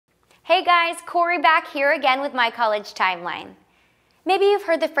Hey guys, Cori back here again with my college timeline. Maybe you've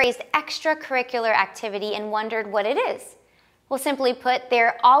heard the phrase extracurricular activity and wondered what it is. Well, simply put,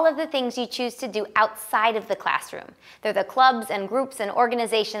 they're all of the things you choose to do outside of the classroom. They're the clubs and groups and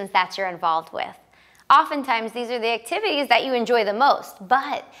organizations that you're involved with. Oftentimes, these are the activities that you enjoy the most,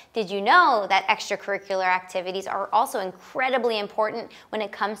 but did you know that extracurricular activities are also incredibly important when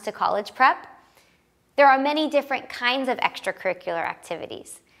it comes to college prep? There are many different kinds of extracurricular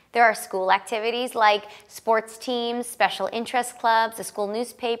activities. There are school activities like sports teams, special interest clubs, a school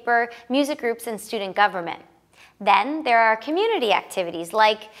newspaper, music groups, and student government. Then there are community activities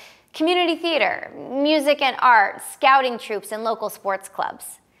like community theater, music and art, scouting troops, and local sports clubs.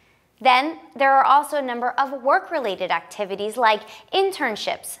 Then there are also a number of work-related activities like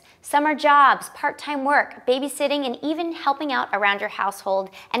internships, summer jobs, part-time work, babysitting, and even helping out around your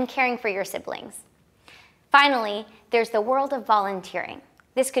household and caring for your siblings. Finally, there's the world of volunteering.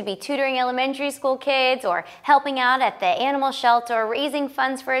 This could be tutoring elementary school kids or helping out at the animal shelter or raising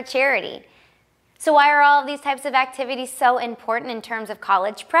funds for a charity. So why are all of these types of activities so important in terms of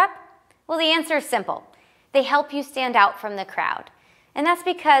college prep? Well, the answer is simple. They help you stand out from the crowd. And that's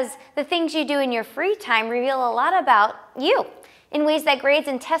because the things you do in your free time reveal a lot about you in ways that grades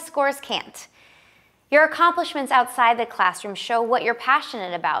and test scores can't. Your accomplishments outside the classroom show what you're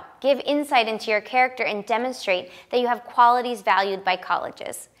passionate about, give insight into your character, and demonstrate that you have qualities valued by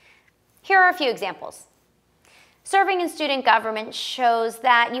colleges. Here are a few examples. Serving in student government shows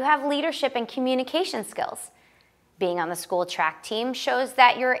that you have leadership and communication skills. Being on the school track team shows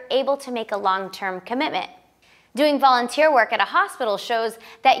that you're able to make a long-term commitment. Doing volunteer work at a hospital shows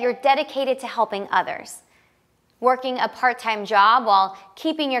that you're dedicated to helping others. Working a part-time job while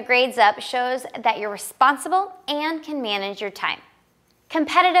keeping your grades up shows that you're responsible and can manage your time.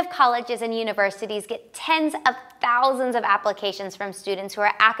 Competitive colleges and universities get tens of thousands of applications from students who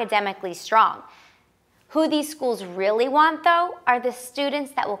are academically strong. Who these schools really want, though, are the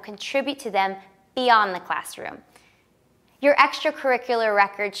students that will contribute to them beyond the classroom. Your extracurricular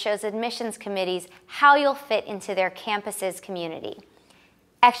record shows admissions committees how you'll fit into their campus's community.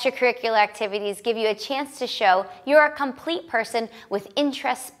 Extracurricular activities give you a chance to show you're a complete person with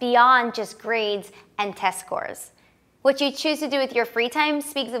interests beyond just grades and test scores. What you choose to do with your free time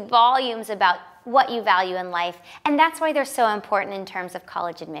speaks volumes about what you value in life, and that's why they're so important in terms of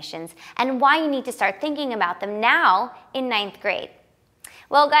college admissions and why you need to start thinking about them now in 9th grade.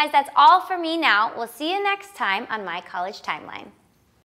 Well, guys, that's all for me now. We'll see you next time on My College Timeline.